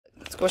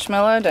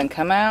Squishmallow done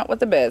come out with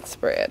the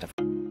bedspread.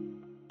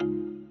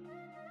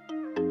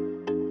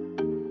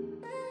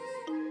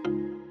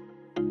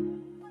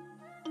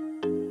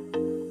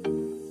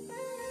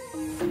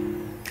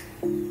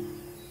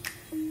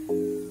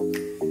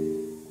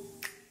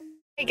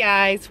 Hey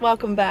guys,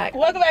 welcome back.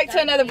 Welcome back to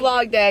another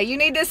vlog day. You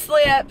need to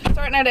slip.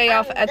 Starting our day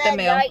off at the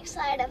mill. Dark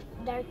side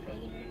of Darth Vader.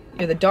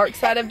 You're the dark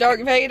side of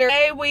Darth Vader.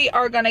 Today we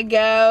are gonna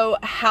go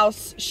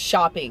house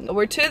shopping.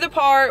 We're to the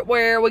part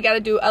where we gotta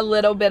do a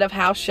little bit of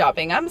house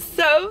shopping. I'm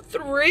so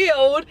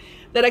thrilled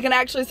that I can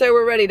actually say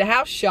we're ready to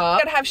house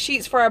shop. Gotta have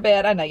sheets for our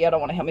bed. I know y'all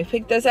don't wanna help me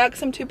pick those out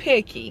because I'm too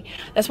picky.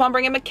 That's why I'm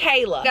bringing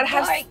Michaela. Gotta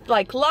have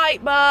like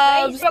light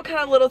bulbs, what kind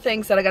of little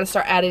things that I gotta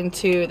start adding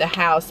to the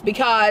house,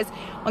 because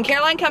when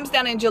Caroline comes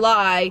down in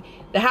July,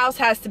 the house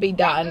has to be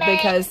done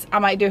because I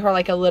might do her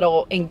like a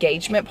little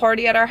engagement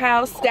party at our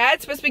house.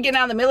 Dad's supposed to be getting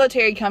out of the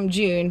military come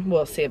June.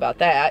 We'll see about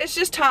that. It's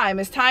just time.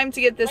 It's time to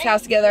get this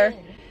house together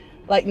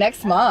like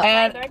next month.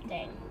 And my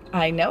birthday.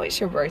 I know it's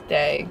your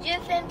birthday.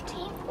 June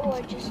 15th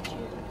or just June?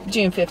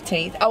 June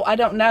 15th. Oh, I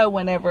don't know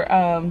whenever,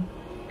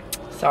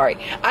 sorry.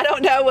 I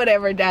don't know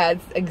whatever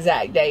Dad's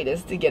exact date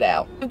is to get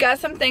out. We've got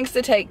some things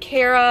to take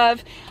care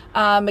of.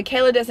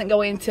 Michaela doesn't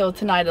go in until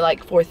tonight at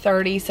like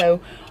 4:30,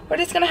 so we're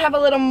just gonna have a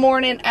little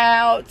morning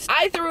out.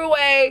 I threw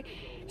away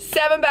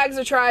 7 bags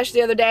of trash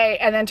the other day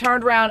and then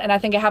turned around and I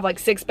think I have like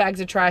 6 bags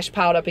of trash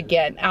piled up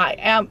again.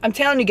 I'm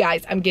telling you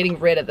guys, I'm getting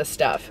rid of the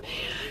stuff.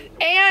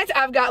 And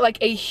I've got like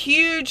a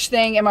huge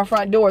thing in my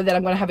front door that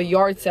I'm gonna have a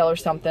yard sale or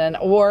something,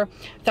 or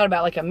thought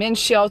about like a men's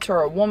shelter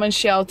or a woman's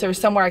shelter,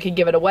 somewhere I could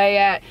give it away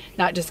at,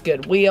 not just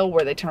Goodwill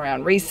where they turn around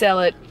and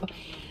resell it.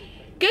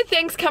 Good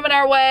things coming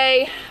our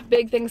way,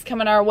 big things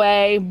coming our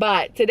way,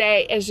 but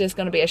today is just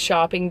gonna be a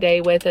shopping day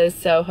with us,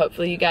 so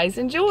hopefully you guys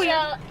enjoy it.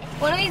 So,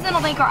 one of these I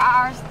don't think are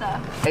ours though.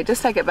 Hey,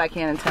 just take it back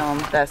in and tell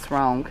them that's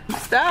wrong.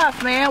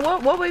 Stuff, man,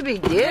 what we be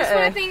getting? This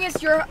one I think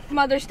is your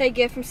Mother's Day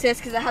gift from Sis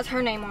because it has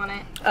her name on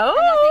it. Oh! And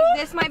I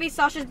think this might be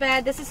Sasha's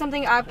bed. This is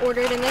something I've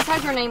ordered and this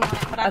has your name on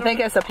it. But I think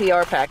it's a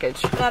PR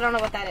package. But I don't know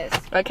what that is.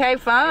 Okay,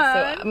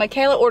 fine. So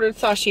Michaela ordered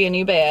Sasha a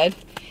new bed.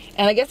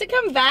 And I guess it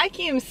comes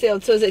vacuum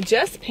sealed, so is it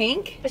just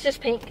pink? It's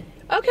just pink.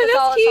 Okay,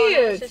 that's cute.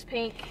 It's just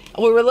pink.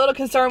 We were a little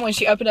concerned when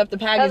she opened up the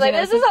package. I was like,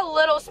 this is a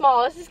little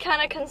small. This is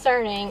kind of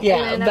concerning.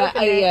 Yeah, but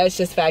yeah, it's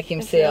just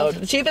vacuum sealed.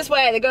 The cheapest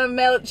way. They're gonna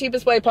mail it the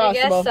cheapest way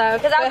possible. I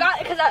guess so.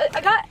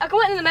 I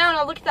went in the mail and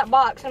I looked at that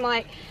box and I'm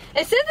like,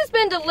 it says it's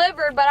been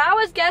delivered, but I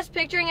was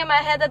picturing in my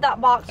head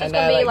that box was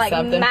gonna be like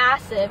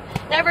massive.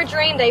 Never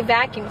dreamed they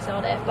vacuum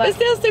sealed it, but it's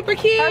still super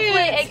cute.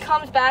 Hopefully it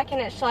comes back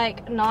and it's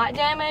like not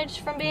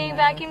damaged from being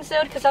vacuum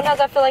sealed, because sometimes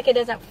I feel like it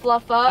doesn't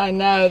fluff up. I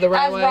know, the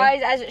right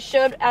way. As it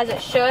should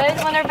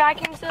when they're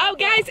vacuum sealed. Oh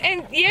guys,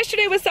 and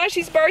yesterday was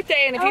Sashi's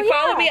birthday, and if you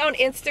follow me on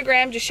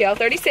Instagram,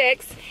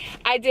 Jashelle36,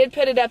 I did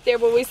put it up there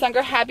where we sung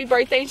her happy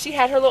birthday and she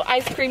had her little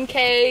ice cream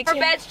cake. Her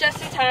bed's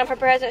just in time, her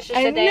present's just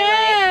a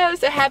day late.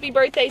 So happy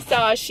birthday,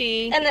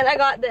 Sashi. And then I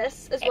got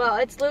this as well.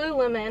 It's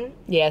Lululemon.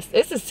 Yes,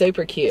 this is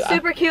super cute.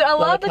 Super cute. I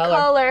love the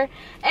color.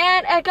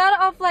 And I got it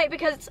off like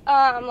because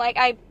like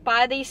I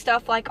buy these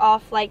stuff like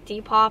off like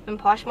Depop and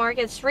Poshmark.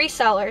 It's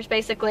resellers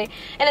basically.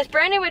 And it's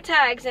brand new with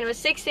tags and it was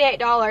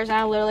 $68 and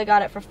I literally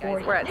got it for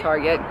 $40. We're at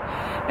Target. Me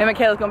and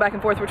Michaela's going back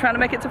and forth. We're trying to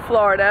make it to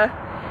Florida.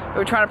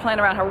 We're trying to plan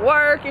around her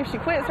work, if she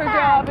quits her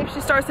job, if she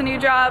starts a new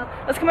job.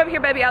 Let's come over here,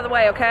 baby, out of the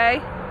way,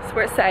 okay? So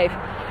we're safe.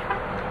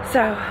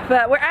 So,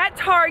 but we're at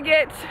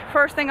Target.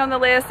 First thing on the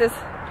list is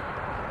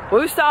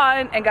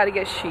Woosah and got to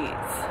get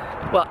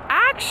sheets. Well,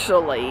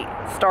 actually,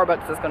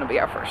 Starbucks is going to be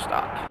our first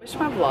stop. I wish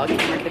my vlog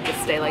camera could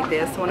just stay like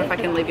this. I wonder if I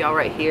can leave y'all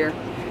right here.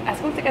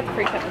 Ask once I got the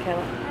free cup,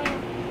 Michaela.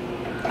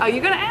 Oh, you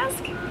going to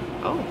ask?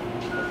 Oh.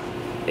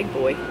 Big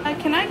boy.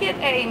 Can I get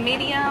a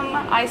medium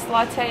iced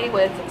latte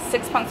with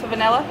 6 pumps of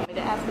vanilla? To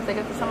ask if they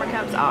got the summer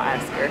cups? I'll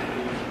ask her.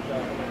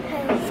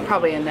 It's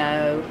probably a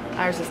no.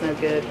 Ours is no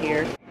good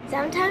here.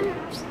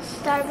 Sometimes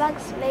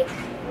Starbucks makes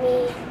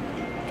me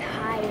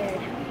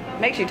tired.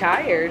 Makes you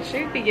tired?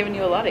 She'd be giving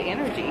you a lot of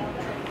energy.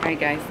 All right,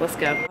 guys, let's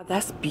go. Oh,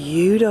 that's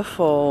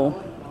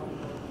beautiful.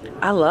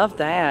 I love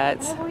that.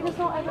 Well, we just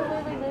don't ever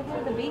really live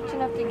near the beach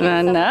enough to get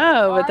I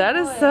know, but that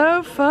is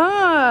so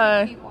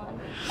fun.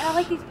 And I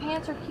like these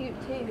pants are cute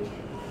too.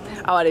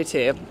 Oh, I do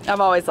too. I've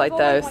always liked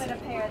those. I wanted a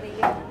pair of these.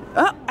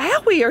 Oh,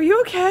 Owie, are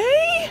you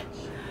okay?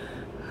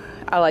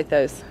 I like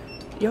those.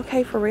 You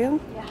okay for real?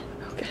 Yeah.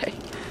 Okay.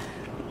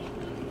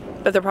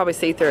 But they're probably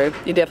see-through.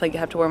 You definitely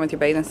have to wear them with your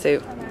bathing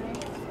suit.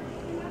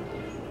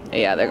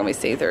 Yeah, they're gonna be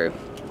see-through.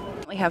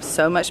 We have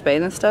so much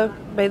bathing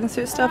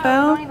suit stuff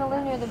out. I don't even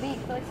live near the beach,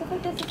 but like stuff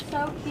like this is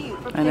so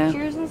cute for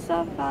pictures and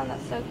stuff. I find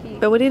that so cute.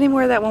 But we didn't even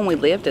wear that when we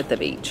lived at the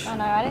beach. I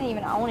know. I didn't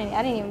even own it.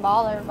 I didn't even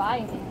bother to buy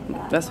anything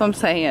like that. That's what I'm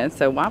saying.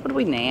 So why would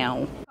we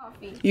now?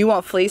 Coffee. You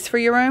want fleece for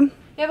your room?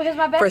 Yeah, because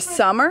my bed for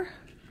summer.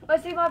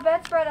 But see, my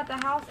bedspread at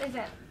the house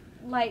isn't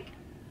like,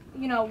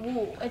 you know,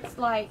 wool. It's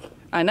like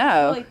I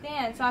know. really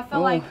thin. So I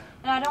feel like,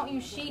 and I don't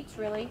use sheets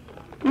really.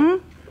 Hmm.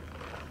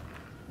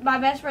 My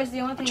bedspread is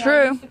the only thing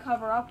I used to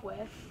cover up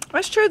with.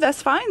 That's true.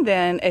 That's fine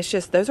then. It's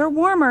just those are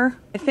warmer.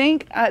 I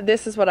think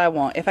this is what I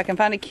want. If I can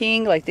find a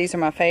king, like these are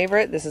my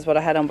favorite. This is what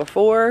I had on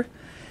before.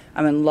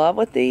 I'm in love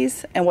with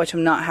these. And watch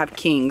them not have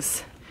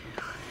kings.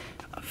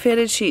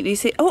 Fitted sheet. Do you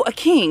see? Oh, a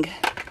king.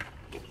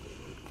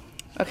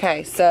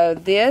 Okay, so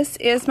this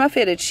is my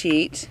fitted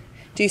sheet.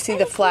 Do you see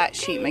the flat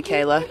sheet,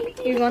 Michaela?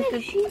 You want the...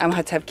 I'm gonna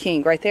have to have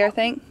king right there, I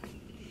think.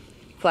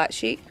 Flat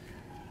sheet.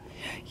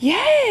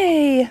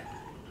 Yay!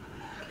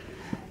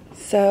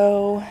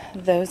 So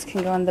those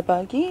can go in the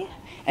buggy.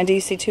 And do you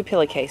see 2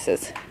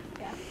 pillowcases?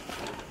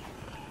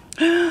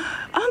 Yeah.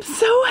 I'm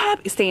so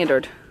happy.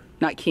 Standard,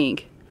 not king.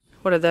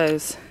 What are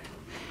those?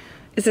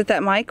 Is it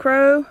that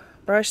micro?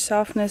 Brush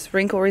softness,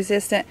 wrinkle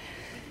resistant.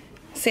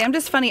 See, I'm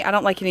just funny. I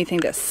don't like anything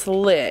that's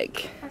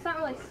slick. That's not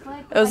really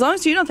slick. As long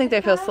as you don't think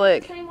they feel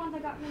slick. The same ones I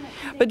got from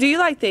the But do you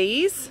like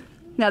these?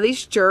 Now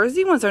these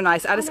jersey ones are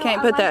nice. I just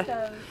can't put like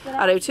that. those,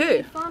 I do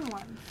too. Fun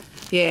ones.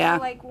 Yeah. They're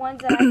like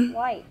ones that I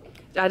like.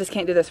 I just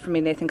can't do this for me,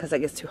 Nathan, because it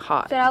gets too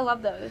hot. But I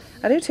love those.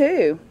 I do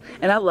too.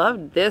 And I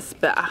love this,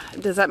 but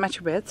does that match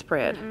your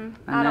bedspread?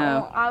 I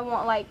know. I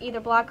want like either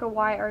black or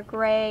white or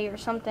gray or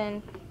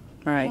something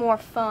more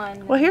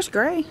fun. Well, here's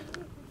gray.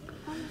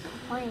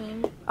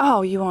 Plain.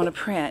 Oh, you want a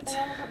print.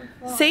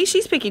 See,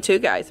 she's picky too,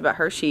 guys, about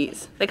her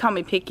sheets. They call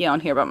me picky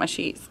on here about my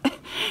sheets.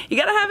 You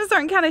gotta have a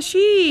certain kind of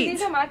sheet.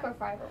 These are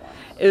microfiber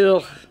ones.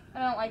 Ugh. I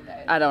don't like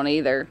those. I don't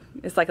either.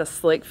 It's like a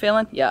slick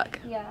feeling. Yuck.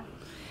 Yeah.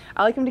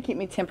 I like them to keep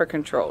me temper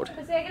controlled.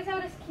 But see, I guess I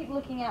would just keep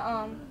looking at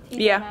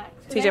TJ Maxx.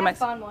 TJ Maxx.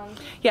 Fun ones.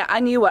 Yeah, I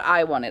knew what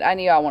I wanted. I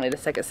knew I wanted a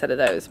second set of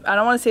those. I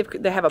don't want to see if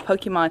they have a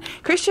Pokemon.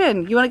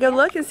 Christian, you want to go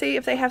look and see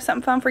if they have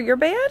something fun for your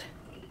bed?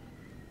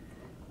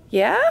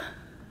 Yeah?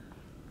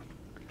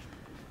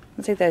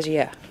 Let's see if that's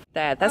yeah.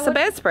 That's a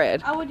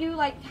bedspread. I would do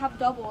like have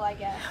double, I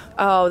guess.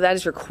 Oh, that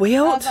is your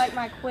quilt? That's like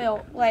my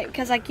quilt. Like,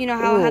 because like, you know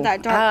how I had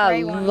that dark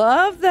gray one. I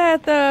love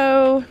that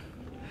though.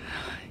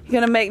 You're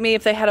going to make me,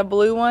 if they had a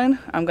blue one,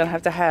 I'm going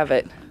to have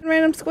it.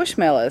 Random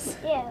squishmallows.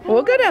 Yeah.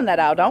 We'll go down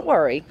that aisle, don't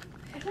worry.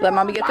 Let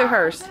Mommy get through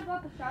hers.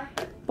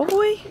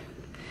 Boy.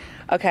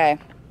 Okay.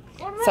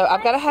 So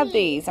I've got to have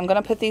these. I'm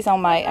going to put these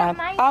on my,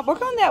 we're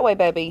going that way,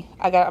 baby.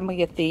 I'm going to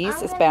get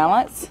these. It's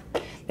balanced.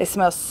 They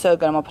smell so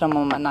good. I'm going to put them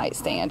on my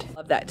nightstand.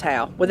 Love that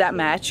towel. Would that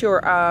match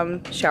your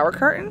shower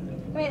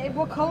curtain? Wait,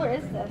 what color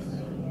is this?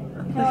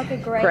 Kind of like a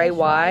gray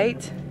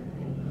white.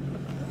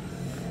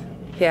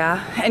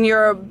 Yeah,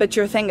 and but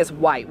your thing is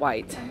white.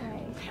 Okay.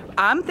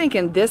 I'm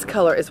thinking this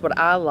color is what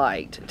I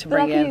liked to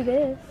bring in. Do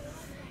this.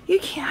 You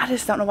can't. I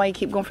just don't know why you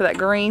keep going for that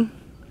green.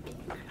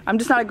 I'm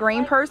just not a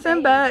green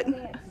person, but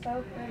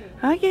So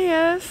I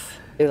guess.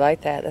 I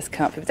like that. That's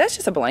comfy. But that's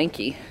just a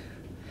blankie.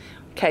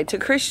 Okay, to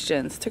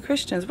Christians.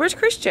 Where's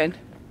Christian?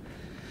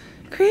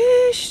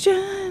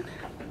 Christian.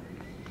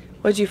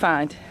 What'd you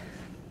find?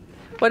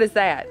 What is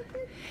that?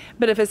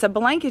 But if it's a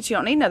blanket, you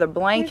don't need another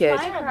blanket.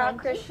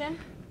 Christian.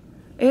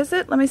 Is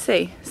it? Let me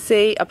see.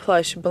 See, a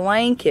plush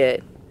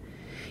blanket.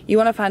 You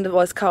want to find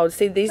what's called.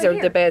 See, these are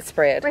the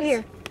bedspreads. Right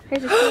here.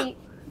 Here's a sheet.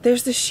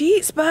 There's the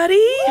sheets,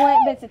 buddy. But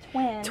it's a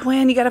twin.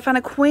 Twin. You got to find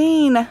a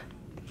queen.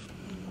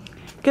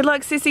 Good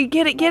luck, sissy.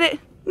 Get it. No.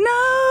 There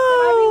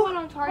might be one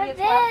on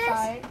Target's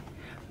website.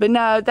 But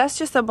no, that's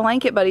just a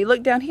blanket, buddy.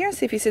 Look down here and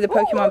see if you see the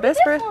Pokemon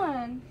bedspread. This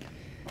one.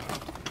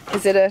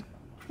 Is it a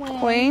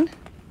queen?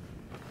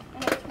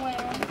 And a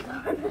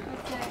twin.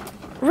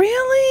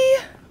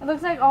 Really? It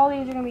looks like all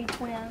these are going to be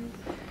twins.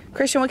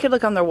 Christian, we could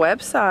look on their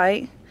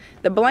website.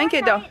 The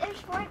blanket don't. There's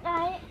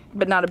Fortnite.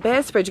 But not a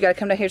bedspread. You got to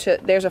come down here to.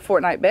 There's a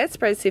Fortnite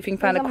bedspread. See if you can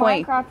find a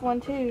queen. There's a Minecraft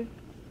one too.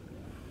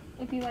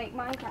 If you like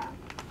Minecraft.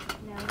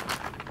 No.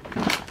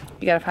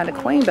 You got to find a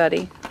queen,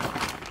 buddy.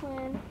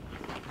 Twin.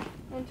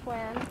 And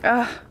twin.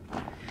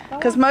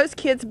 Because most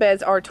kids'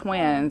 beds are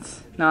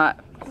twins, not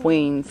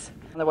queens.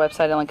 On the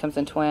website, it only comes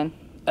in twin.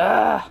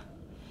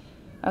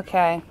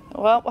 Okay.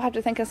 Well, we'll have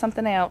to think of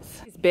something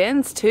else. These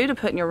bins, too, to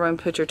put in your room,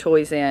 put your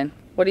toys in.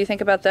 What do you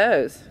think about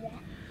those? Yeah.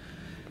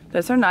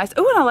 Those are nice.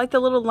 Oh, and I like the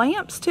little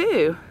lamps,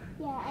 too.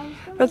 Yeah.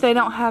 But they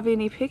don't have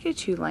any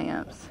Pikachu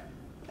lamps.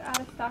 They're out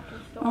of stock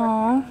in store.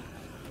 Aww.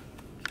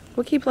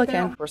 We'll keep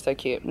looking. We're so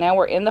cute. Now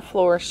we're in the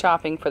floor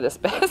shopping for this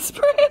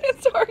bedspread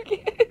at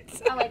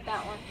Target. I like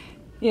that one.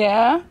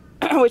 Yeah?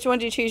 Which one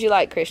did you choose you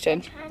like,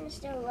 Christian? I'm trying to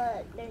still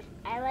look.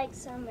 I like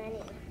so many.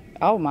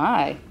 Oh,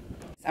 my.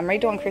 I'm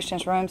redoing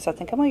Christian's room, so I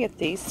think I'm going to get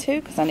these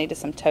two because I needed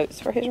some totes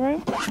for his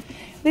room.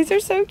 These are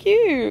so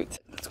cute.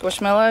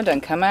 Squishmallow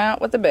done come out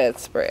with the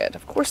bedspread.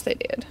 Of course they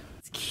did.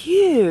 It's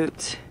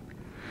cute.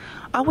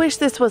 I wish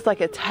this was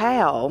like a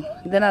towel.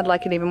 Then I'd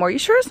like it even more. You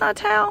sure it's not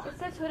a towel? It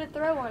says hooded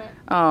throw on it.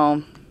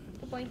 Oh.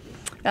 The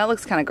blanket. That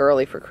looks kind of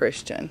girly for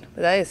Christian.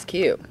 But that is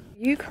cute. What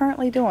are you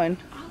currently doing?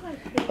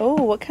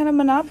 Oh, what kind of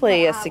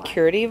Monopoly? A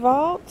security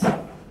vault?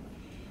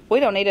 We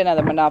don't need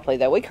another Monopoly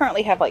though. We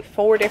currently have like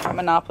 4 different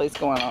Monopolies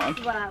going on.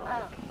 What I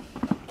like.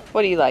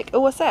 What do you like? Oh,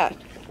 what's that?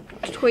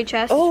 Toy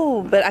chest.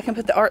 Oh, but I can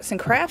put the arts and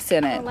crafts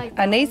in it.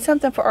 I need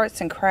something for arts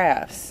and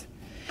crafts.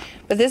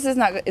 But this is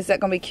not, is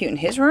that going to be cute in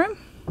his room?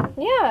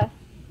 Yeah.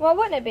 Well,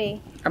 wouldn't it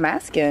be? I'm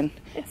asking.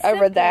 It's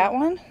over simple. that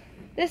one?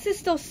 This is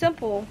still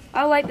simple.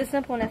 I like the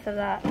simpleness of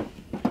that.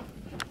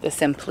 The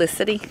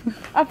simplicity.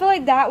 I feel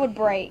like that would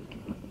break.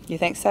 You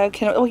think so?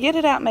 Can we get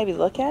it out and maybe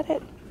look at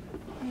it?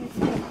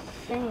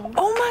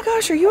 Oh my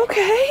gosh, are you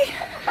okay?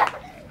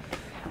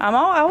 I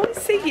always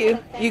see you.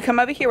 You come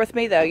over here with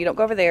me though. You don't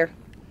go over there.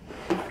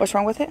 What's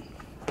wrong with it?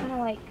 I don't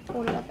like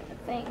hold it up at the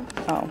thing.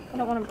 Oh. I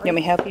don't want to break. Let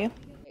me help you.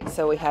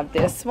 So we have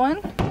this one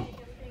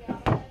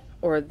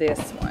or this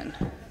one.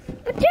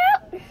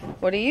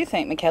 What do you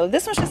think, Michaela?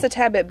 This one's just a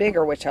tad bit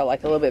bigger, which I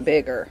like a little bit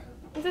bigger.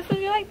 Is this what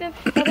you like? I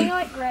think I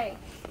like gray.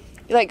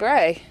 You like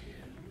gray?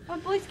 Oh,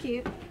 blue's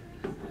cute.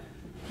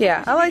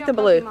 Yeah, I like the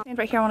blue. And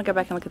right here, I want to go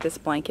back and look at this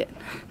blanket.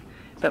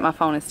 But my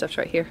phone and stuff's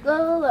right here.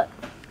 Look.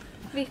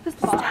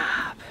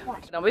 Stop.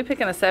 Don't be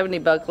picking a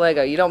 70-buck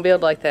Lego. You don't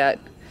build like that.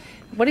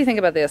 What do you think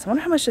about this? I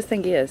wonder how much this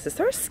thing is. Is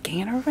there a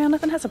scanner around?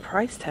 Nothing has a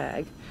price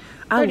tag.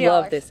 I $30.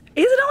 love this.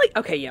 Is it only?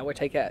 Okay, yeah, we'll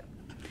take that.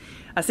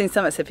 I seen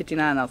some that said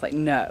 59 and I was like,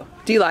 no.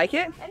 Do you like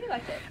it? I do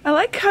like it. I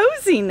like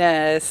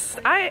coziness.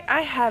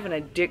 I have an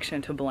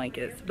addiction to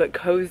blankets, but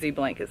cozy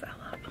blankets.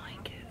 I love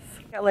blankets.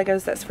 Got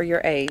Legos that's for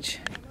your age.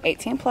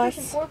 18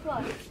 plus 4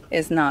 plus.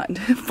 is not.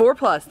 4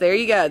 plus. There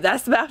you go.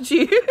 That's about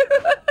you.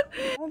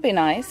 That would be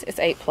nice. It's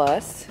 8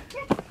 plus.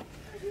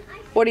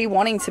 What are you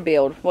wanting to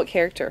build? What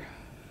character?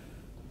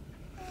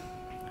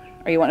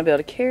 Are you wanting to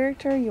build a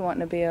character? You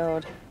wanting to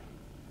build?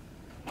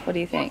 What do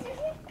you think?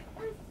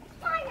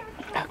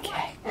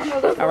 Okay.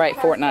 All right,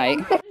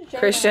 Fortnite.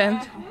 Christian,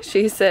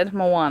 she said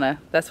Moana.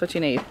 That's what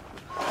you need.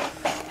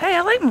 Hey,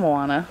 I like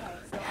Moana.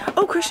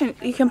 Oh, Christian,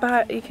 you can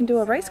do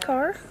a race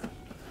car.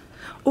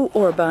 Oh,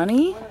 or a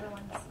bunny.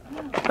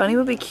 Bunny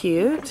would be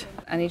cute.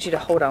 I need you to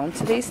hold on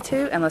to these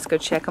two and let's go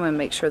check them and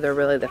make sure they're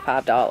really the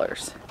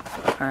 $5.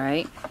 All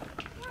right.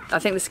 I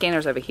think the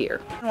scanner's over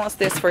here. He wants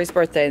this for his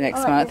birthday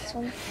next month.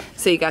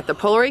 So you got the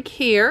Polaroid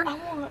here. I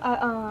want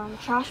a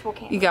trashable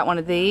can. You got one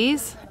of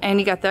these, and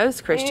you got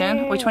those,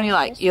 Christian. Which one you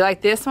like? You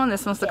like this one?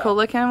 This one's the cool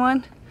looking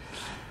one?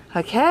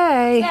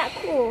 Okay. It's not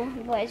cool,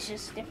 but it's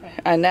just different.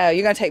 I know.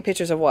 You're going to take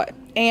pictures of what?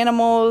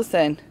 Animals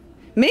and...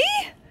 Me?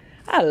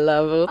 I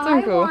love it.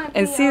 So cool.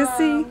 And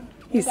Sissy?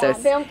 He's so...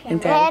 And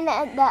Dad.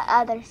 And the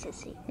other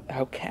sissy.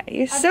 Okay.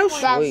 You're so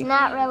That's sweet.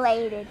 not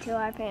related to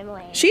our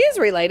family. She is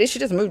related. She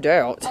just moved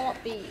out. I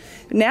want these.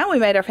 Now we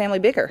made our family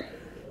bigger.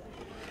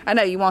 I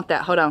know you want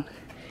that. Hold on.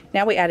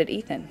 Now we added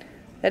Ethan.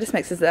 That just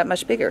makes us that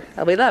much bigger.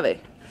 Oh, we love it.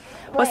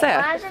 What's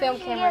that? Imagine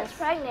if she gets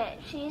pregnant.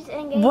 She's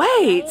engaged.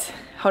 Wait. Right?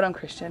 Hold on,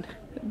 Christian.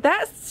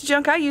 That's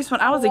junk I used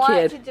when I was a I want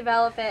kid. to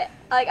develop it.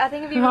 Like, I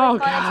think it'd be really fun to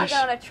gosh. take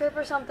it on a trip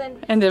or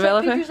something. And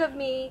develop take it? pictures of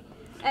me.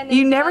 And then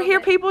You never hear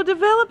develop it. people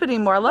develop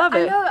anymore. I love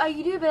it. I know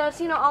you do, but I've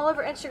seen it all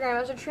over Instagram.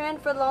 It was a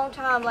trend for a long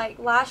time, like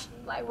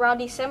around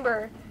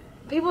December.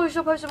 People were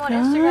still posting on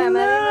Instagram. And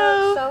I didn't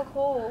know, it's so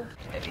cool.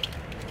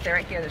 Stay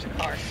right here. There's a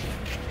car.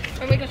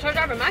 And we can start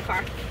driving my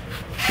car.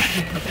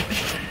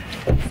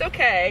 It's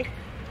okay.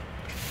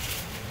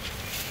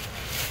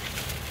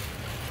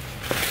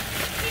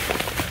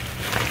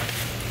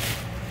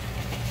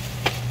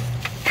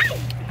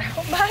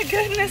 Oh my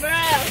goodness.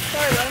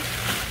 Sorry, bro.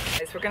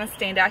 We're going to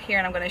stand out here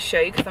and I'm going to show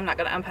you because I'm not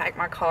going to unpack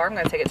my car. I'm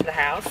going to take it to the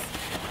house,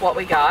 what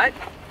we got.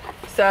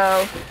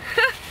 So,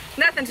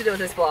 nothing to do with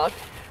this vlog.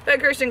 But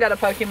Christian got a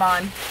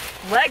Pokemon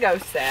Lego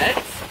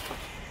set.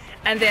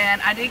 And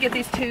then I did get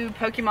these 2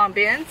 Pokemon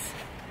bins.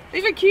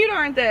 These are cute,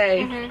 aren't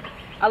they? Mm-hmm.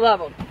 I love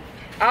them.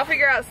 I'll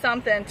figure out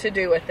something to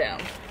do with them.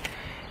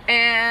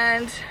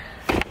 And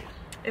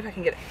if I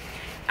can get it.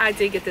 I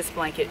did get this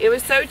blanket. It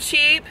was so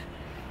cheap.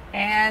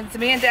 And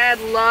me and Dad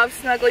love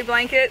snuggly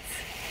blankets.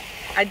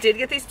 I did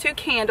get these 2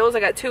 candles. I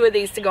got 2 of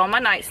these to go on my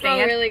nightstand.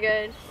 Smell really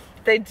good.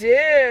 They do.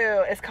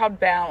 It's called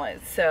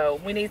balance.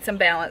 So we need some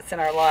balance in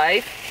our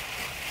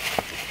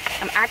life.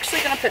 I'm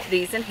actually going to put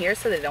these in here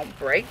so they don't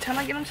break till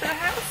I get them to the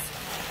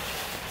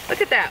house.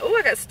 Look at that. Oh,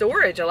 I got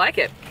storage. I like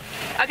it.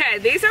 Okay,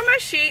 these are my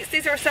sheets.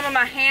 These are some of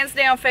my hands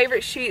down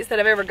favorite sheets that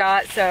I've ever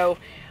got. So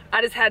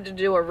I just had to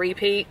do a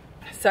repeat.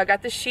 So I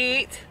got the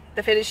sheet,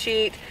 the fitted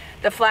sheet,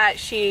 the flat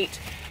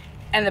sheet,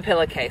 and the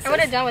pillowcases. I would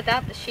have done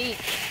without the sheet.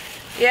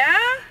 Yeah?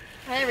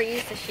 I never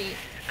used the sheet.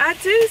 I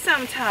do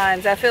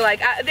sometimes. I feel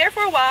like there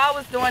for a while I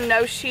was doing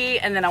no sheet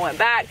and then I went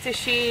back to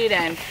sheet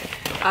and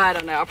I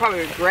don't know. I'll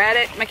probably regret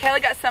it. Michaela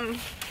got some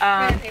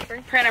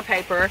printer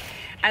paper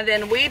and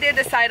then we did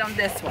decide on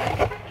this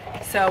one.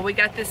 So we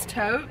got this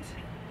tote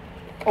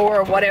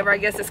or whatever I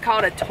guess it's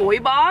called, a toy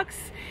box.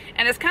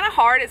 And it's kind of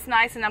hard. It's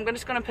nice and I'm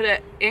just going to put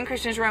it in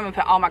Christian's room and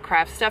put all my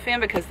craft stuff in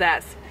because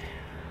that's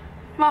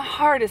my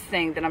hardest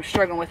thing that I'm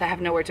struggling with. I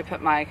have nowhere to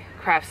put my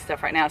craft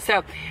stuff right now.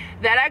 So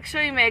that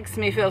actually makes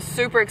me feel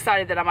super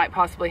excited that I might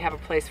possibly have a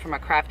place for my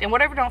craft. And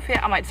whatever don't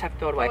fit, I might just have to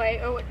throw it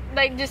away.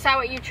 Like decide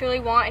what you truly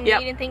want and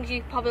need and things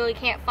you probably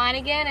can't find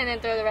again and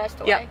then throw the rest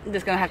away. Yep, I'm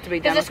just going to have to be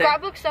done Because with the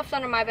scrapbook stuff's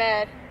under my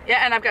bed.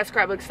 Yeah, and I've got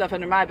scrapbook stuff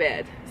under my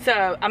bed.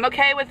 So I'm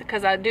okay with it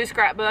because I do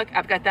scrapbook.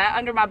 I've got that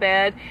under my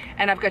bed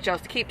and I've got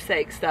y'all's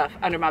keepsake stuff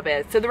under my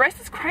bed. So the rest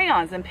is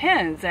crayons and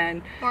pens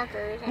and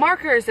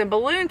markers and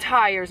balloon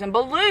tires and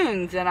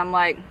balloons. And I'm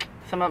like,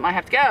 some of it might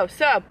have to go.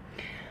 So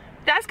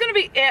that's gonna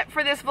be it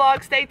for this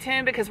vlog. Stay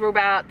tuned because we're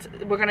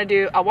gonna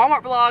do a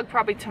Walmart vlog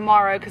probably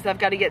tomorrow because I've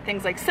got to get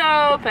things like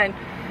soap and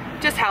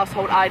just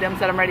household items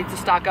that I'm ready to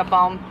stock up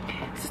on.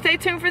 So stay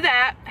tuned for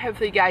that.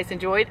 Hopefully you guys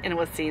enjoyed, and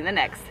we'll see you in the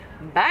next.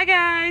 Bye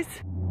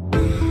guys.